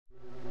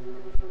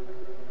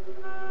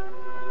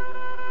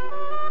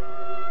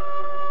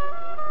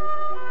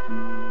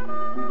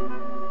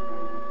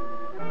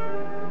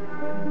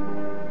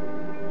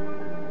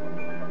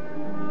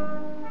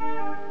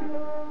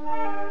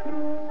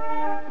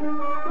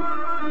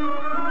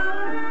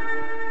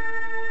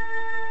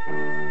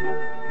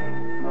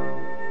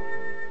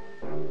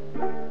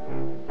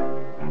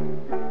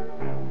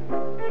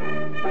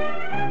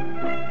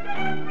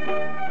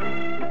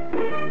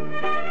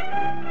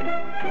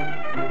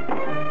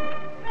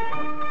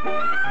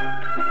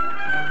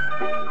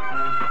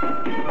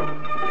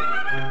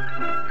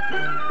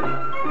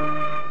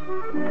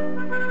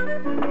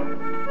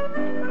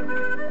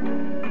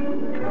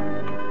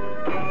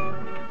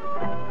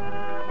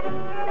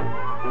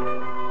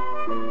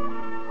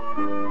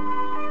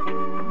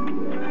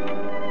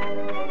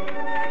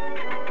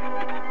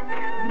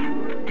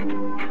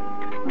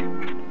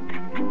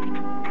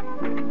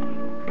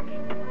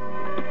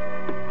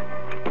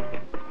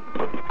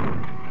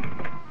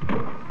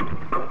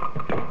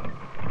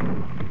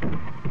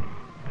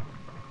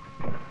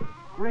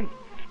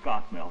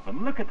gosh,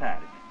 Melvin, look at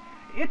that.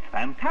 It's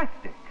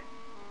fantastic.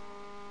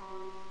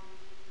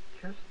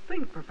 Just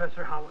think,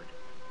 Professor Howard.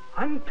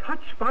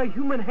 Untouched by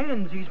human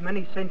hands these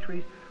many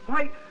centuries.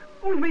 Why,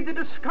 we made the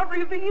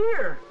discovery of the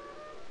year.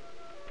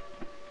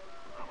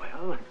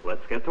 Well,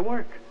 let's get to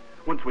work.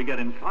 Once we get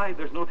inside,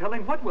 there's no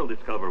telling what we'll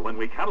discover when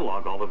we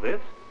catalog all of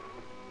this.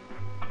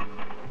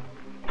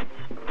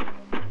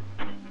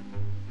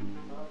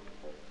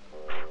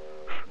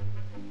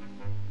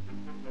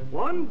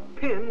 One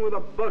pin with a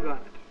bug on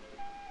it.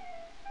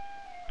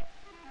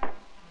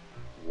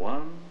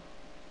 One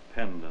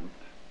pendant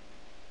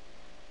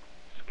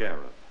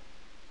scarab.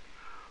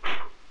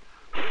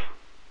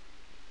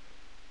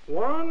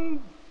 One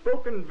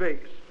broken vase.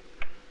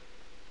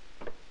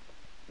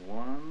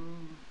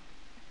 One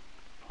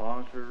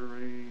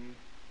pottery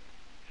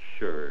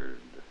sherd.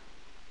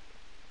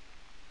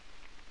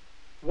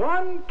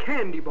 One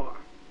candy bar.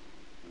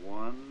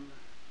 One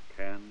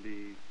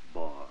candy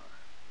bar.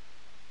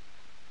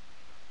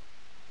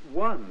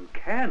 One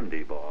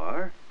candy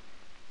bar?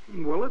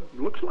 Well, it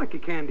looks like a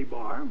candy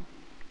bar.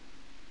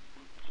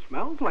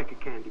 Smells like a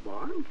candy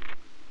bar.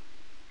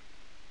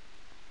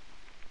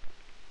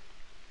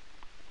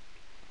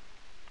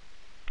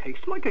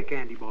 Tastes like a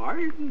candy bar.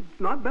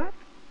 Not bad.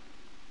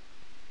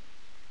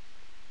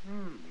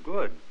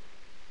 Good.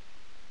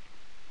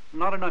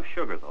 Not enough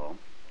sugar, though.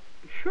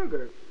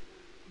 Sugar?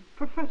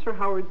 Professor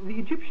Howard, the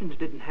Egyptians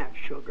didn't have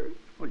sugar.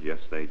 Well, yes,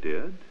 they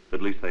did.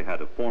 At least they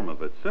had a form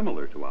of it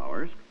similar to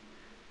ours.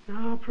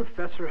 Now,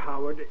 Professor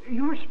Howard,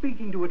 you're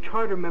speaking to a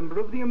charter member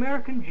of the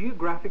American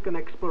Geographic and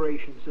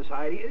Exploration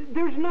Society.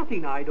 There's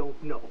nothing I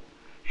don't know.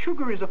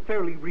 Sugar is a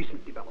fairly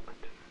recent development.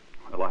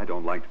 Well, I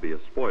don't like to be a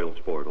spoil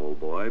sport, old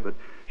boy, but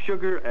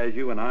sugar, as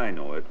you and I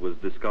know it, was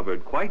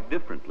discovered quite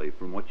differently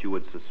from what you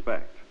would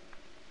suspect.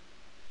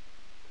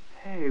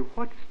 Hey,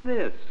 what's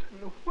this?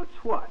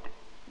 What's what?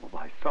 Well,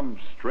 by some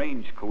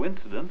strange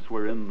coincidence,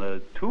 we're in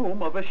the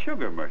tomb of a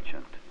sugar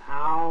merchant.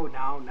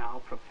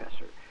 Now,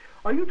 Professor.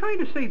 Are you trying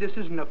to say this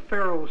isn't a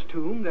pharaoh's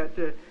tomb, that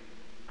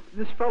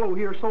this fellow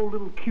here sold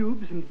little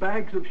cubes and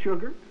bags of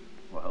sugar?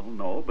 Well,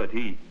 no, but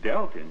he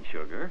dealt in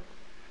sugar.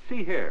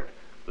 See here,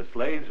 the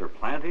slaves are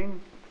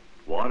planting,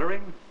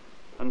 watering,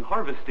 and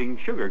harvesting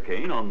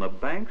sugarcane on the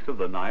banks of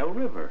the Nile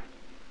River.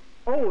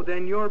 Oh,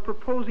 then you're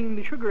proposing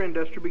the sugar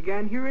industry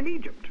began here in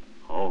Egypt.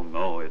 Oh,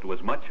 no, it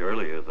was much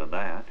earlier than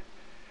that.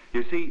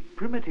 You see,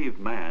 primitive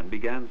man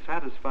began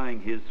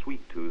satisfying his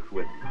sweet tooth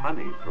with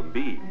honey from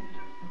bees.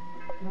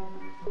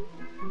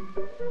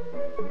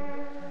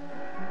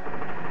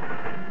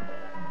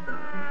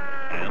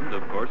 And,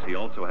 of course, he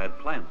also had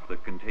plants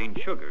that contained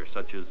sugar,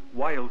 such as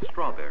wild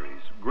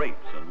strawberries,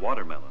 grapes, and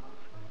watermelons.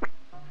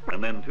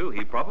 And then, too,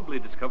 he probably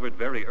discovered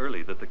very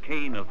early that the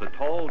cane of the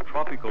tall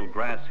tropical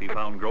grass he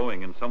found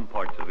growing in some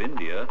parts of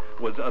India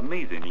was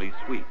amazingly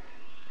sweet.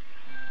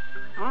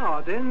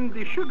 Ah, then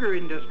the sugar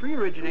industry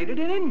originated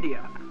in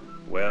India.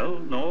 Well,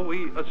 no,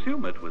 we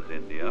assume it was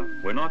India.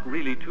 We're not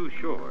really too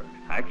sure.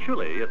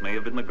 Actually, it may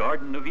have been the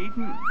Garden of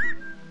Eden.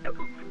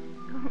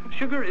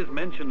 Sugar is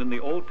mentioned in the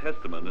Old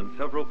Testament in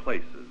several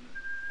places.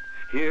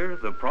 Here,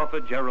 the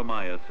prophet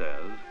Jeremiah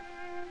says,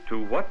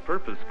 "To what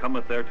purpose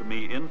cometh there to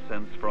me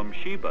incense from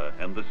Sheba,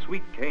 and the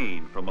sweet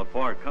cane from a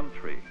far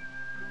country?"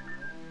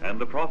 And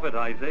the prophet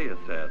Isaiah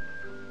said,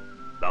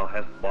 "Thou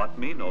hast bought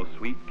me no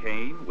sweet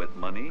cane with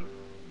money."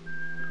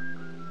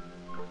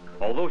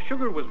 Although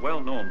sugar was well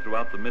known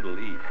throughout the Middle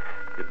East,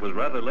 it was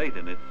rather late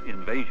in its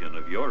invasion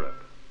of Europe.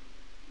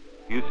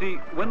 You see,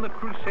 when the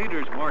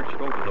Crusaders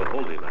marched over the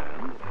Holy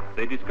Land,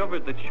 they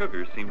discovered that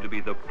sugar seemed to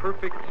be the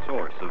perfect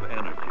source of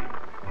energy.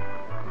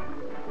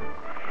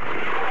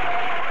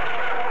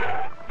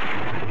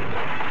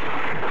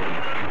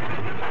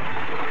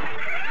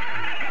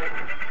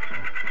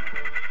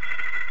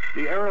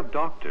 The Arab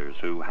doctors,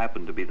 who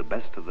happened to be the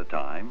best of the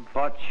time,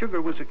 thought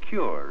sugar was a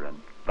cure,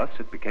 and thus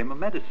it became a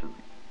medicine.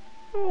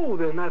 Oh,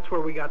 then that's where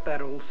we got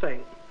that old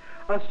saying.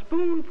 A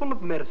spoonful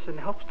of medicine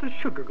helps the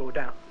sugar go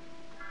down.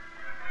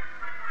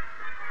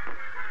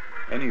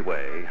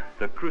 Anyway,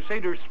 the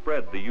Crusaders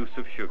spread the use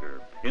of sugar,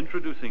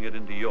 introducing it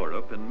into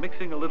Europe and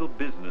mixing a little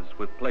business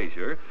with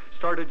pleasure,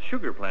 started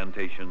sugar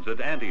plantations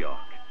at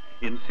Antioch,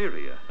 in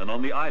Syria, and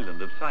on the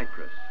island of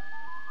Cyprus.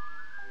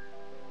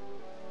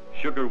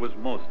 Sugar was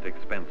most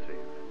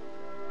expensive.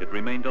 It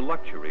remained a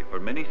luxury for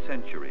many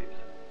centuries.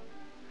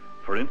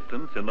 For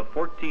instance, in the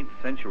 14th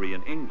century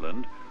in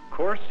England,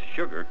 coarse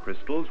sugar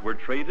crystals were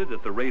traded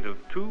at the rate of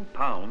 2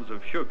 pounds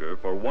of sugar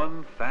for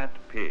 1 fat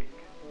pig.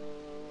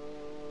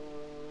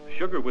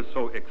 Sugar was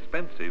so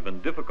expensive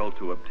and difficult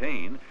to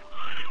obtain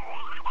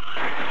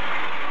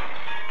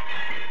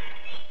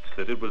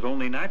that it was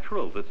only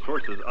natural that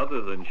sources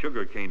other than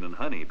sugarcane and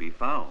honey be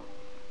found.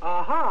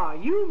 Aha,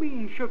 you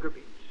mean sugar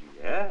beets.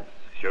 Yes,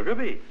 sugar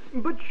beets.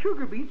 But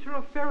sugar beets are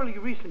a fairly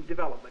recent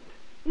development.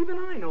 Even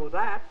I know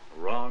that.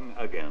 Wrong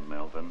again,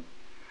 Melvin.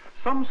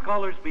 Some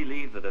scholars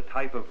believe that a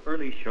type of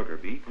early sugar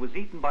beet was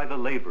eaten by the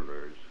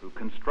laborers who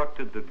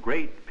constructed the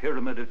Great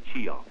Pyramid of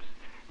Cheops,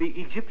 the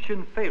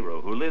Egyptian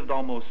pharaoh who lived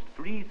almost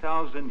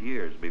 3,000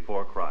 years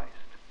before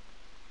Christ.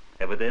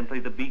 Evidently,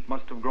 the beet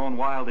must have grown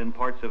wild in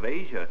parts of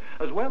Asia,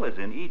 as well as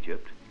in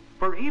Egypt.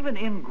 For even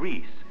in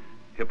Greece,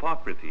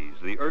 Hippocrates,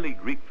 the early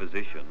Greek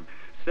physician,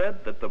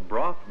 said that the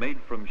broth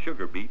made from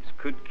sugar beets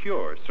could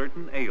cure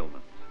certain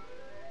ailments.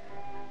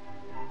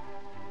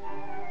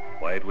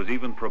 Why, it was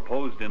even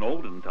proposed in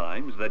olden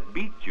times that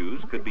beet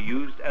juice could be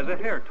used as a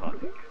hair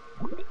tonic,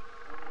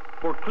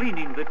 for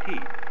cleaning the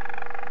teeth,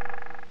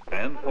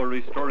 and for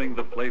restoring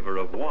the flavor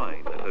of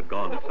wine that had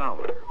gone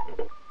sour.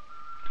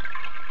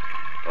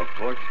 Of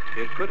course,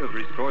 it could have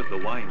restored the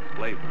wine's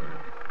flavor,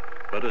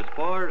 but as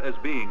far as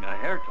being a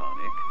hair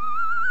tonic,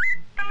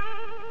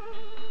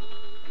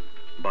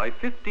 by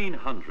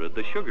 1500,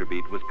 the sugar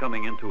beet was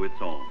coming into its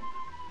own.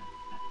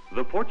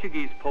 The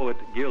Portuguese poet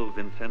Gil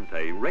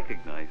Vicente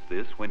recognized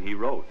this when he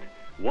wrote,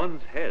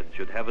 "One's head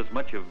should have as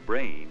much of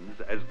brains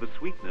as the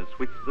sweetness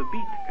which the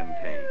beet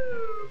contains."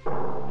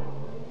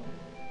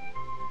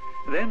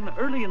 Then,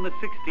 early in the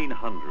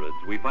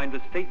 1600s, we find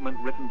a statement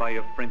written by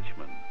a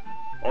Frenchman,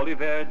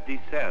 Olivier de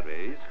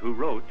Serres, who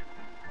wrote,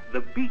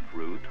 "The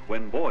beetroot,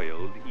 when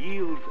boiled,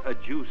 yields a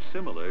juice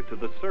similar to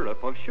the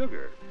syrup of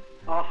sugar."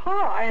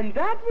 Aha, and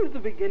that was the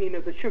beginning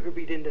of the sugar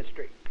beet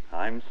industry.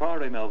 I'm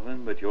sorry,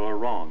 Melvin, but you're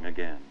wrong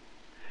again.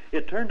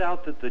 It turned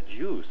out that the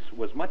juice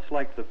was much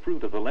like the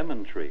fruit of a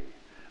lemon tree.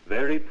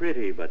 Very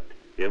pretty, but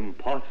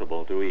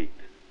impossible to eat.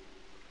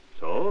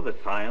 So the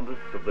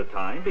scientists of the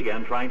time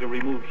began trying to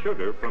remove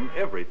sugar from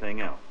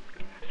everything else.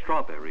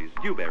 Strawberries,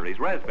 dewberries,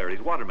 raspberries,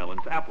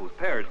 watermelons, apples,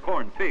 pears,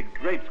 corn, figs,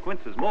 grapes,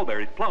 quinces,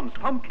 mulberries, plums,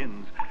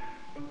 pumpkins,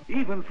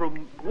 even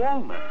from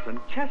walnuts and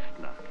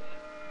chestnuts.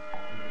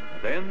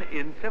 Then,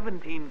 in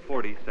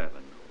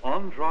 1747,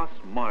 Andras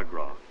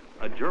Marggraf,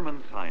 a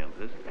German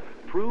scientist,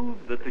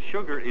 proved that the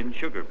sugar in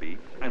sugar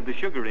beets and the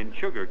sugar in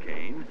sugar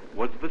cane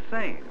was the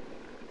same.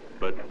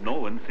 But no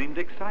one seemed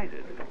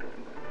excited.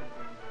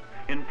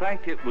 In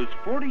fact, it was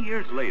 40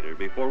 years later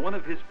before one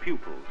of his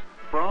pupils,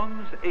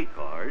 Franz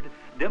Achard,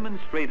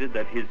 demonstrated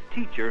that his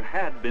teacher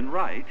had been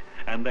right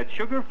and that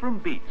sugar from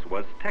beets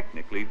was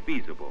technically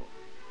feasible.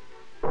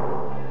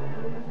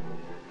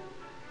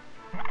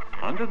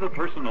 Under the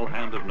personal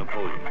hand of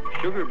Napoleon,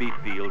 sugar beet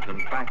fields and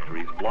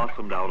factories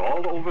blossomed out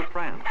all over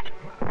France.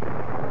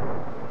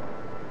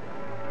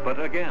 But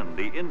again,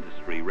 the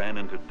industry ran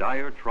into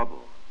dire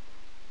trouble.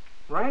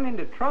 Ran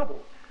into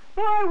trouble?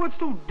 Why, what's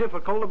so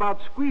difficult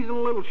about squeezing a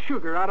little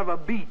sugar out of a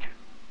beet?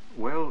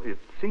 Well, it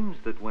seems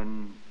that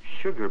when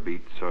sugar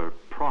beets are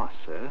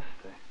processed...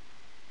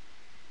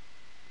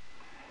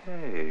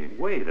 Hey,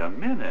 wait a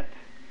minute.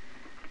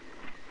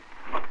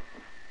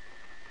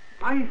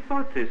 I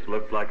thought this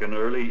looked like an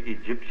early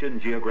Egyptian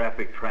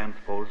geographic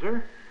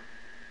transposer.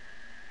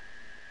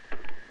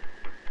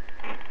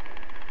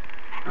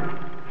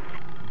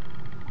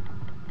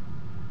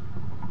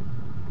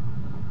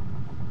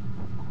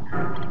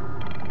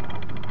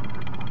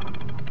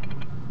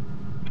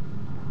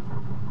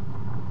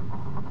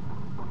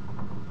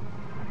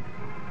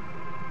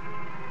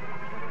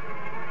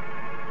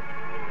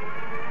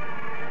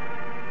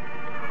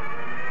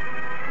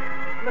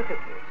 Look at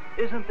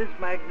this. Isn't this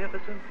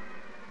magnificent?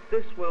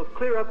 This will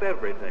clear up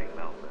everything,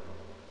 Melvin.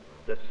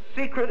 The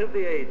secret of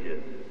the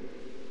ages.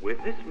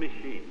 With this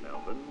machine,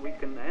 Melvin, we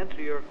can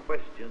answer your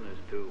question as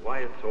to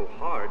why it's so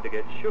hard to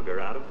get sugar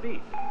out of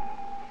beets.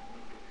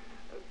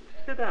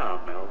 Sit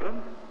down,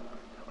 Melvin.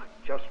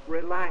 Just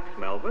relax,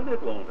 Melvin.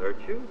 It won't hurt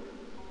you.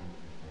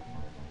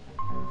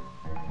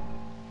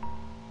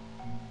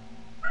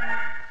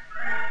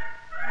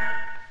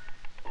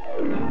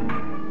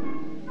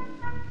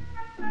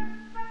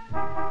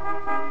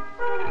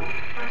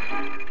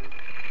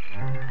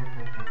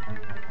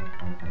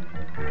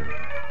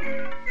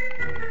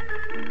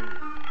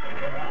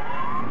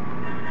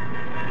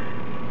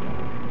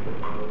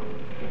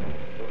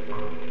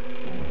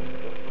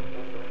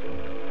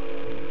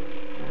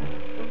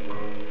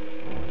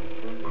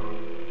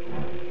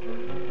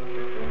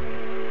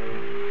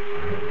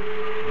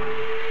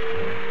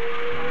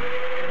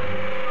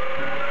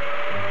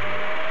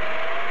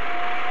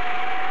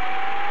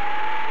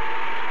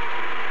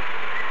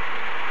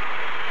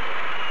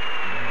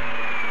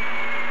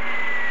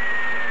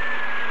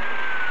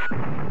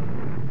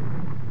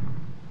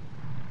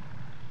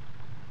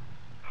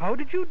 How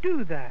did you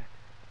do that?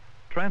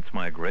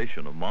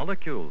 Transmigration of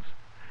molecules.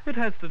 It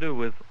has to do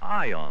with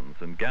ions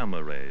and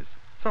gamma rays,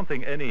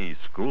 something any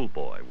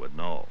schoolboy would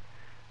know.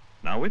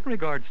 Now, in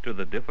regards to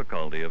the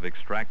difficulty of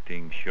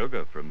extracting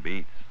sugar from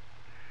beets,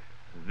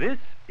 this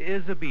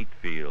is a beet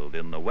field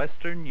in the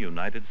western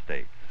United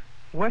States.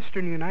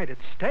 Western United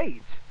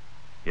States?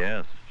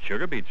 Yes,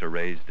 sugar beets are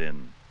raised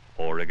in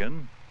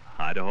Oregon,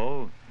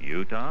 Idaho,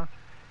 Utah,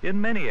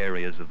 in many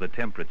areas of the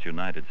temperate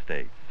United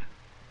States.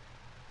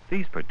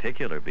 These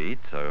particular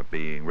beets are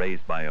being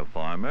raised by a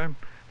farmer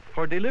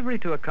for delivery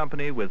to a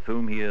company with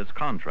whom he is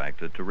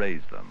contracted to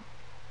raise them.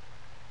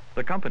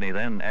 The company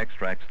then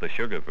extracts the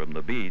sugar from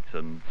the beets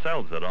and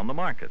sells it on the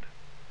market.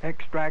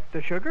 Extract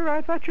the sugar?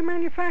 I thought you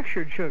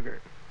manufactured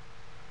sugar.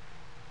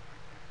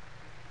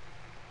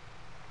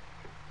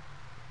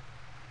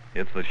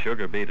 It's the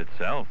sugar beet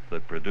itself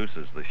that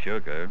produces the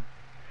sugar.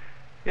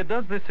 It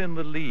does this in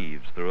the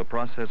leaves through a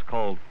process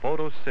called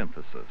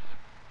photosynthesis.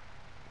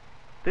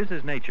 This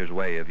is nature's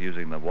way of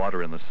using the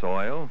water in the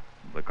soil,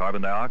 the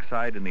carbon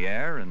dioxide in the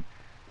air, and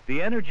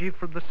the energy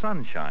from the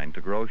sunshine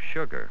to grow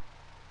sugar.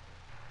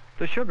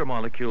 The sugar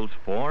molecules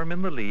form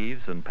in the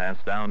leaves and pass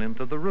down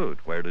into the root,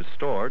 where it is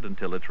stored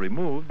until it's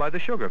removed by the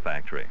sugar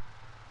factory.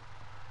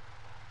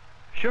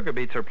 Sugar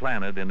beets are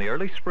planted in the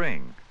early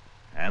spring,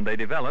 and they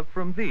develop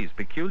from these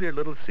peculiar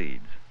little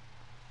seeds.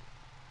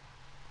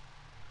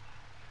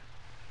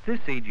 This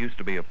seed used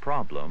to be a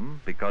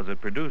problem because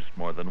it produced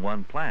more than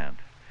one plant.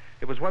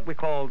 It was what we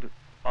called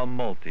a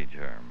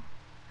multigerm.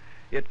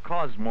 It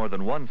caused more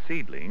than one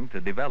seedling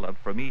to develop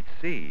from each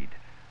seed,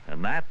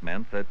 and that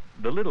meant that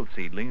the little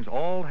seedlings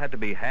all had to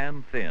be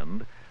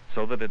hand-thinned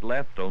so that it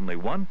left only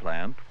one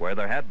plant where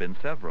there had been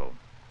several.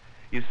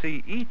 You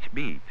see, each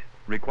beet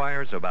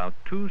requires about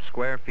 2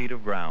 square feet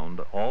of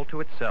ground all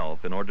to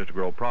itself in order to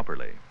grow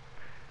properly.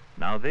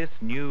 Now, this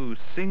new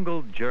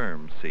single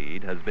germ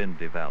seed has been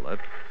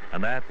developed,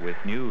 and that with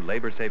new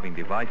labor-saving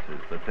devices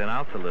that thin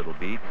out the little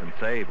beets and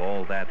save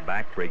all that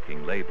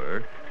back-breaking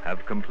labor,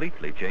 have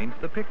completely changed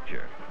the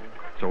picture.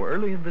 So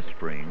early in the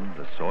spring,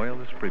 the soil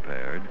is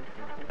prepared,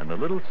 and the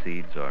little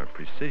seeds are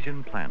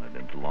precision planted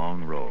into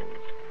long rows.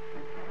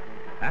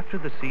 After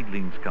the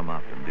seedlings come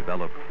up and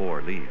develop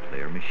 4 leaves,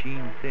 they are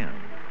machine-thinned.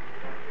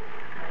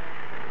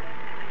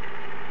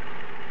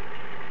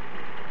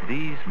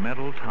 These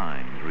metal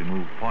tines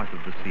remove part of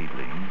the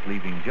seedlings,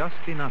 leaving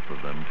just enough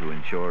of them to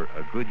ensure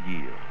a good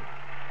yield.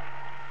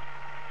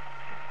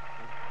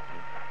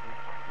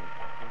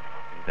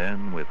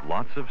 Then, with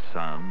lots of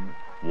sun,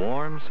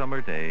 warm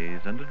summer days,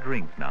 and a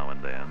drink now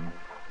and then,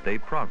 they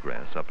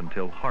progress up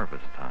until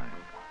harvest time.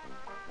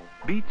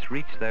 Beets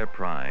reach their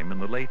prime in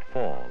the late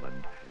fall,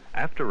 and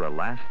after a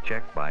last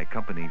check by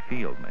company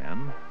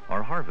fieldmen,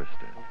 are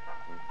harvested.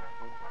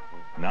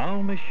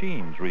 Now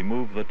machines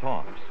remove the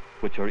tops,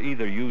 which are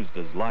either used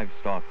as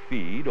livestock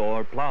feed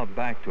or plowed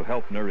back to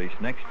help nourish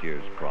next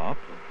year's crop,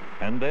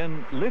 and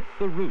then lift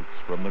the roots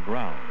from the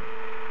ground.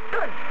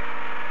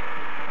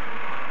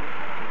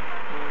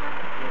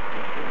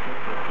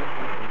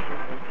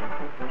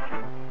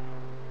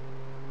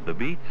 The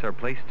beets are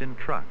placed in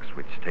trucks,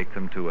 which take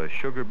them to a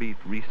sugar beet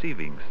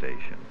receiving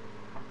station.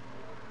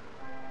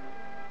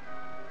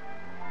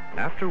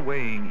 After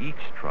weighing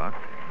each truck,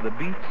 the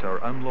beets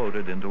are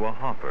unloaded into a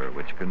hopper,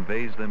 which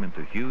conveys them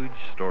into huge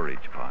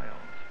storage piles.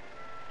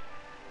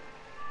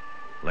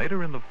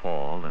 Later in the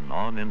fall and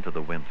on into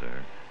the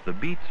winter, the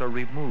beets are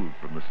removed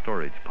from the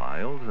storage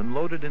piles and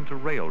loaded into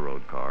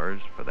railroad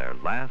cars for their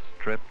last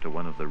trip to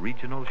one of the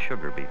regional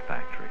sugar beet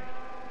factories.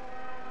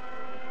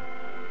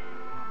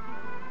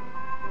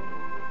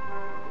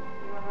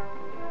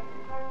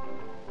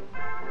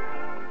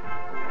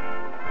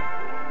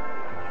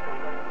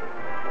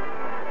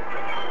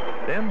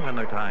 Then, when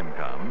their time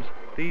comes,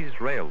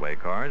 these railway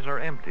cars are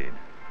emptied,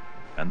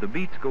 and the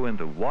beets go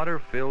into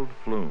water-filled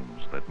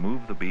flumes that move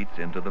the beets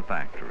into the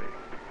factory.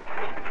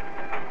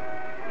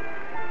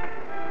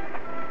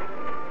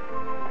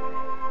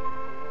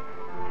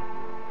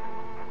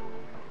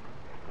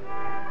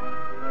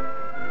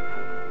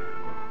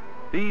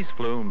 These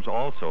flumes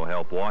also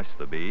help wash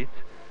the beets,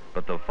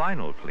 but the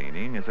final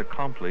cleaning is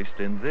accomplished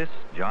in this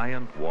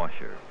giant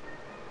washer.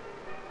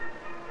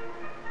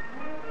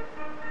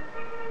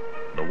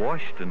 The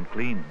washed and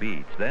cleaned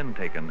beets then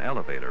take an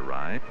elevator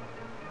ride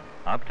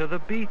up to the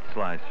beet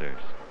slicers.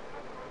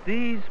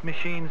 These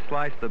machines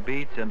slice the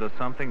beets into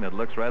something that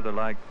looks rather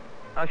like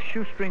a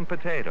shoestring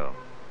potato,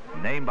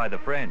 named by the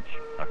French,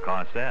 a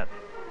cassette.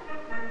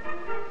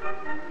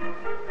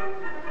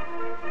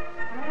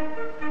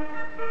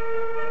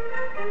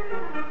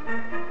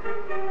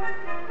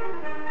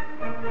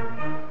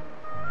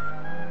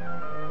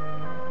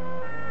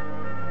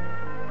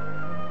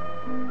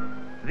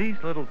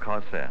 These little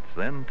cassettes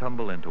then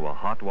tumble into a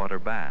hot water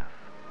bath,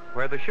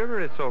 where the sugar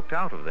is soaked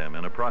out of them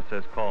in a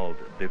process called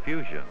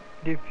diffusion.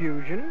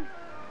 Diffusion?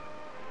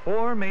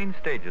 4 main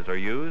stages are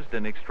used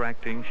in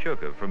extracting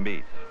sugar from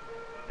beets.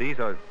 These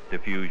are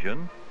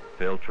diffusion,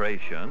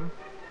 filtration,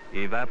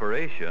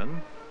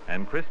 evaporation,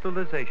 and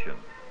crystallization.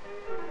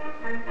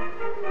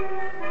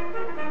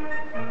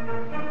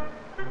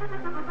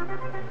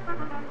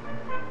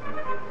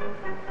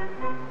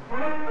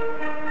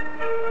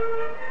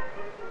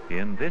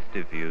 In this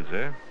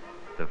diffuser,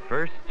 the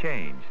first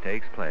change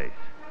takes place.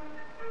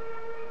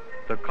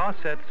 The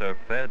cassettes are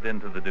fed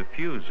into the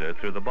diffuser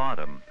through the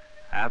bottom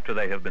after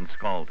they have been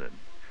scalded.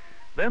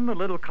 Then the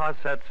little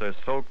cassettes are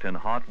soaked in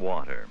hot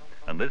water,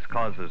 and this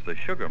causes the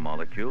sugar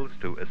molecules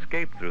to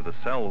escape through the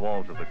cell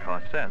walls of the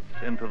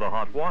cassettes into the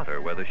hot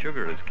water where the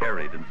sugar is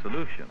carried in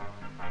solution.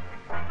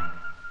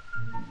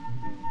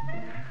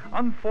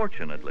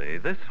 Unfortunately,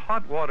 this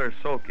hot water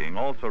soaking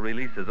also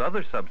releases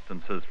other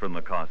substances from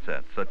the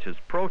cassette, such as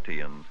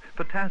proteins,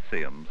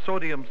 potassium,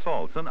 sodium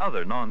salts, and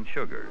other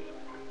non-sugars.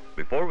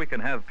 Before we can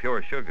have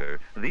pure sugar,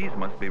 these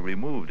must be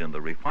removed in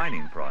the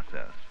refining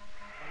process.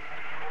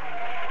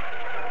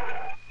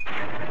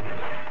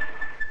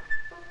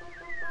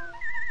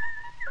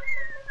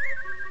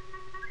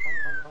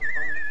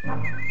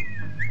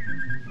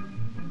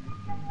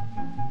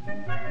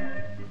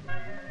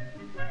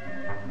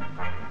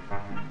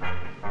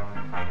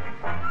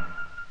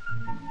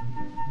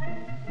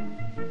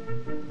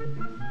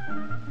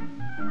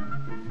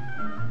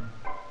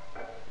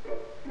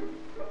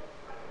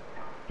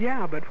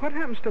 Yeah, but what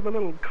happens to the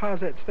little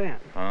cosettes then?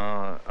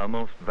 A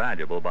most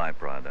valuable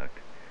byproduct.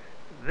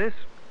 This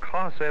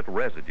cosette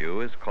residue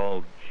is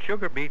called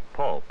sugar beet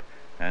pulp,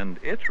 and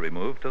it's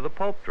removed to the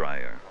pulp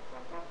dryer.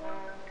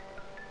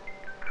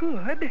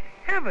 Good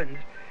heavens!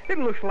 It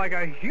looks like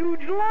a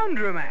huge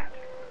laundromat.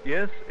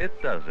 Yes,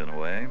 it does in a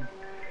way.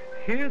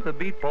 Here the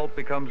beet pulp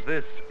becomes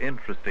this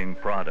interesting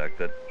product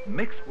that,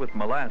 mixed with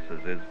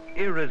molasses, is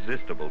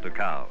irresistible to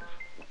cows.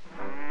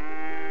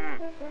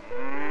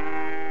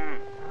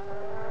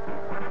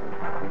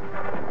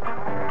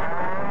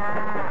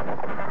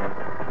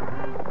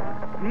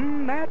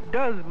 That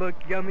does look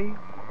yummy.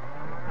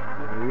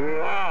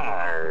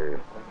 Wow!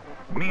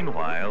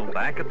 Meanwhile,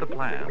 back at the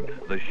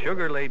plant, the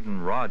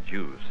sugar-laden raw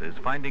juice is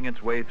finding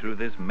its way through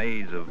this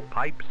maze of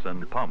pipes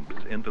and pumps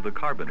into the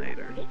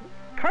carbonators.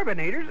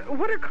 Carbonators?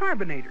 What are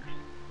carbonators?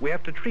 We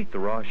have to treat the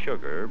raw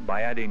sugar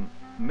by adding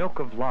milk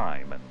of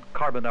lime and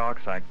carbon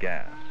dioxide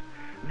gas.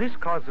 This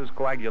causes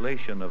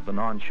coagulation of the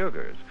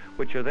non-sugars,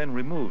 which are then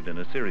removed in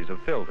a series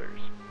of filters.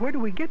 Where do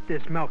we get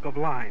this milk of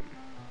lime?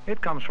 It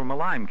comes from a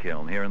lime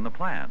kiln here in the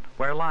plant,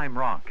 where lime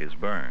rock is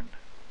burned.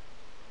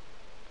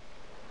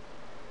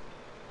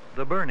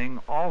 The burning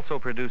also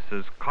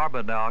produces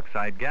carbon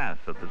dioxide gas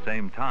at the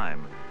same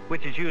time,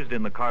 which is used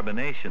in the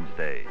carbonation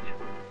stage.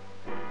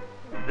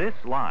 This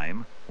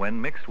lime,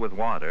 when mixed with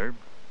water,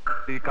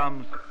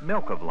 becomes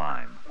milk of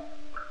lime.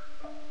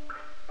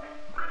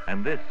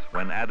 And this,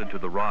 when added to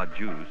the raw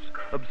juice,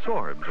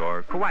 absorbs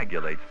or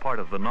coagulates part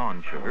of the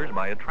non-sugars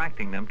by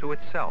attracting them to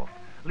itself,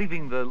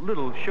 leaving the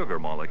little sugar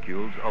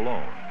molecules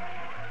alone.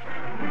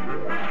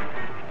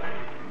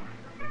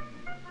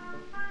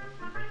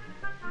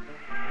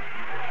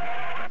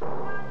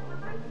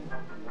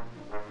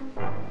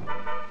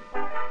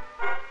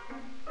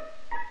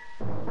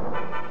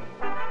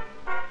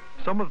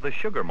 Some of the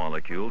sugar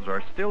molecules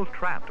are still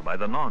trapped by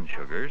the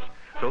non-sugars,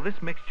 so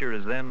this mixture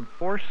is then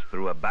forced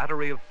through a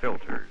battery of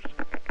filters.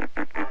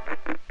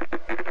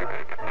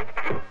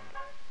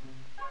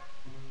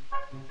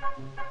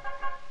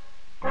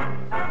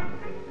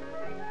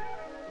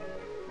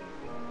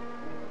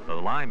 The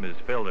lime is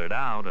filtered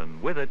out,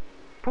 and with it,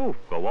 poof,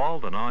 go all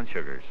the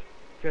non-sugars.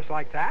 Just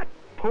like that?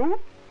 Poof?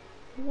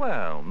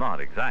 Well,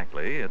 not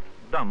exactly. It's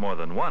done more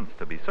than once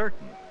to be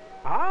certain.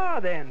 Ah,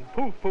 then,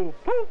 poof, poof,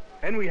 poof,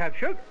 and we have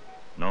sugar.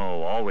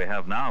 No, all we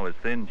have now is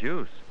thin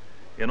juice.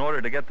 In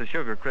order to get the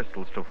sugar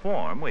crystals to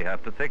form, we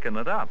have to thicken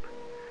it up.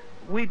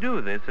 We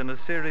do this in a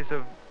series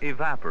of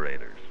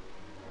evaporators.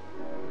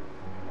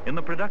 In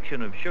the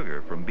production of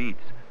sugar from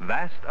beets,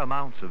 vast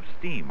amounts of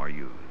steam are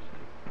used.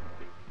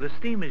 The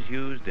steam is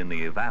used in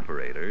the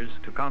evaporators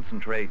to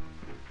concentrate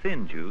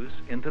thin juice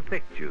into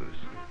thick juice.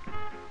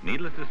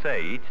 Needless to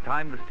say, each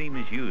time the steam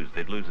is used,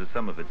 it loses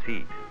some of its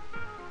heat.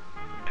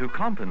 To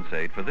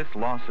compensate for this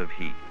loss of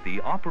heat,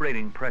 the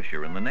operating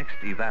pressure in the next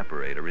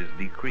evaporator is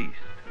decreased.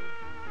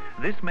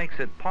 This makes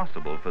it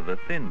possible for the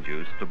thin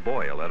juice to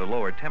boil at a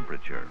lower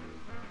temperature.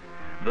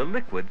 The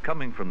liquid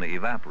coming from the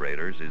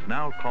evaporators is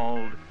now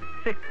called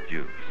thick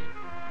juice.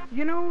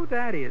 You know,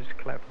 that is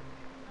clever.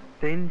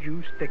 Thin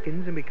juice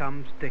thickens and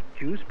becomes thick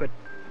juice, but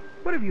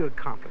what have you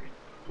accomplished?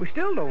 We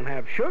still don't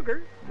have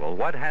sugar. Well,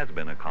 what has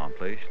been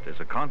accomplished is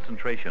a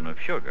concentration of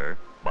sugar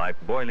by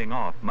boiling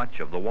off much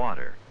of the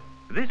water.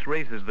 This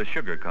raises the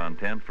sugar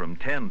content from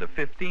 10 to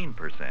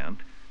 15%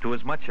 to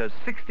as much as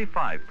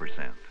 65%.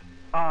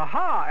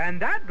 Aha,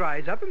 and that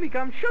dries up and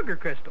becomes sugar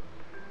crystals.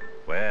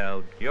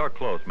 Well, you're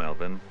close,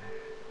 Melvin.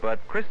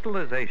 But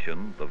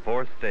crystallization, the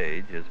fourth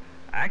stage, is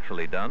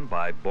actually done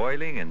by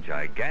boiling in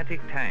gigantic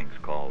tanks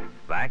called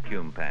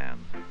vacuum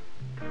pans.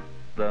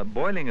 The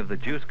boiling of the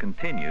juice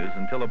continues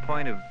until a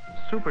point of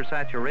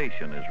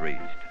supersaturation is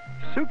reached.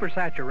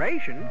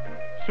 Supersaturation?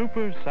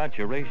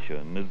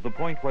 Supersaturation is the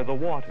point where the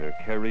water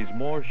carries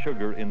more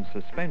sugar in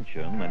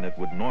suspension than it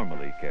would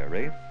normally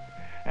carry,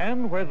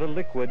 and where the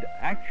liquid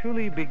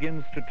actually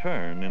begins to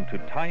turn into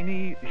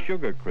tiny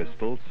sugar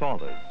crystal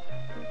solids.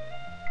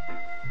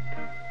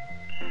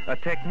 A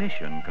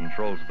technician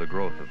controls the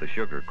growth of the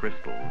sugar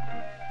crystals.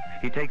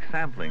 He takes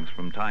samplings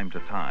from time to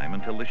time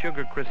until the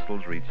sugar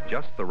crystals reach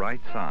just the right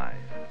size.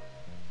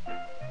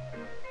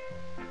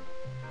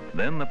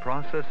 Then the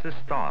process is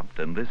stopped,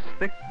 and this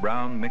thick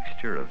brown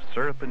mixture of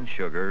syrup and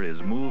sugar is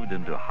moved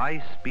into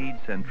high-speed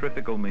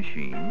centrifugal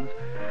machines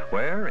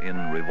where, in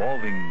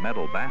revolving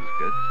metal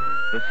baskets,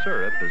 the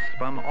syrup is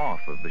spun off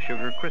of the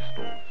sugar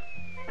crystals.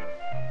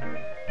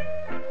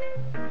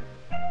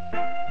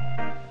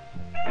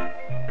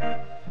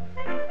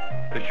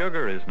 The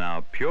sugar is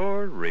now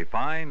pure,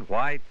 refined,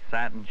 white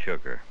satin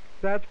sugar.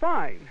 That's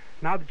fine.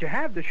 Now that you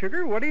have the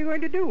sugar, what are you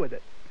going to do with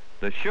it?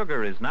 The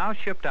sugar is now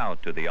shipped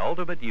out to the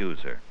ultimate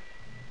user.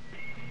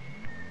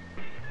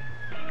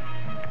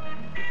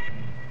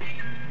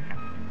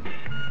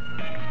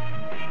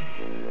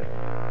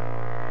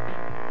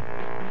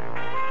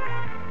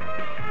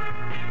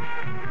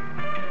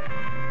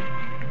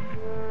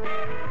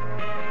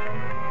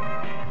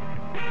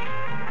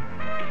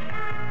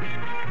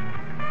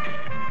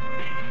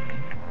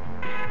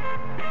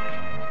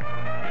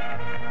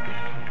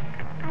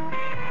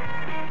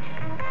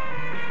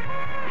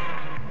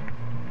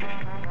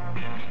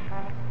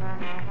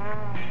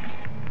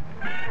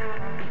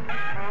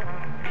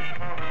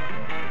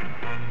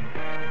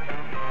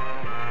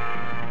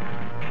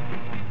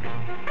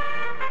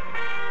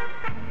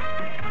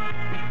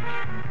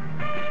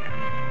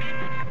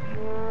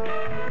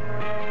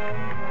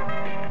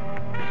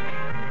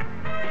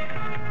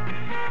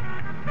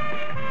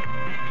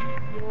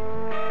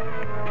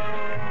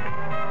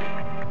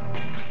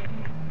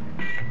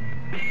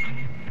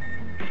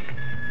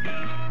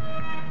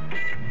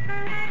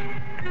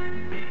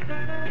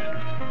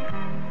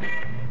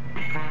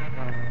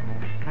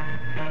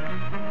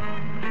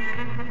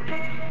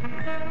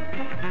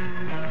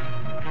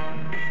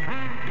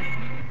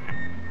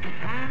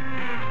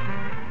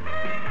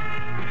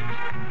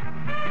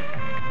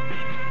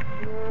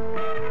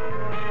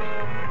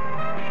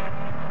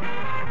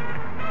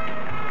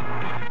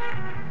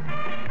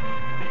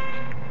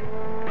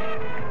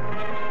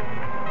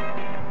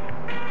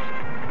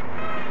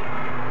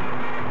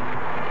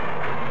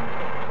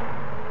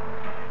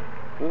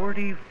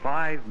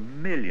 5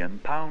 million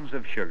pounds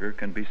of sugar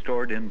can be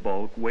stored in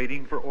bulk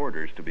waiting for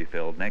orders to be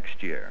filled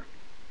next year.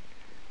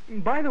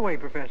 By the way,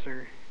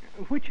 Professor,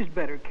 which is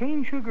better,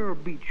 cane sugar or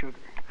beet sugar?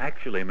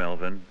 Actually,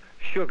 Melvin,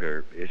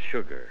 sugar is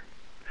sugar.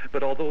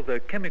 But although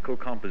the chemical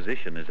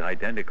composition is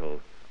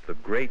identical, the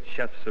great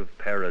chefs of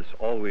Paris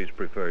always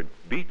preferred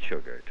beet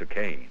sugar to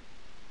cane.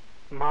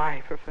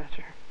 My,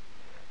 Professor,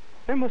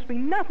 there must be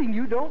nothing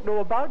you don't know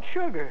about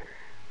sugar.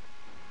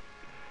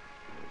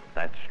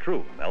 That's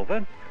true,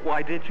 Melvin.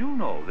 Why, did you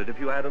know that if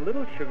you add a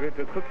little sugar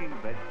to cooking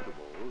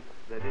vegetables,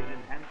 that it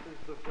enhances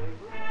the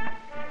flavor?